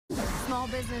Small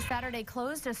Business Saturday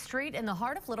closed a street in the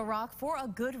heart of Little Rock for a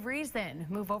good reason.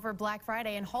 Move over Black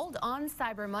Friday and hold on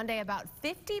Cyber Monday. About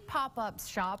 50 pop-up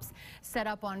shops set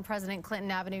up on President Clinton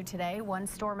Avenue today. One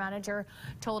store manager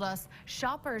told us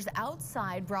shoppers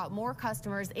outside brought more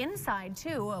customers inside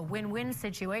too, a win-win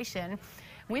situation.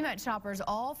 We met shoppers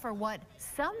all for what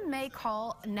some may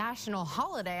call national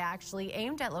holiday, actually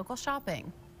aimed at local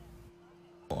shopping.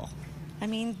 I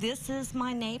mean, this is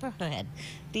my neighborhood.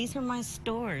 These are my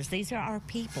stores. These are our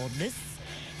people.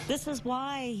 This is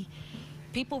why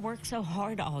people work so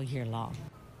hard all year long.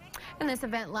 And this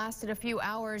event lasted a few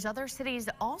hours. Other cities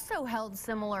also held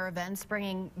similar events,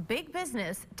 bringing big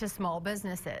business to small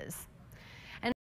businesses.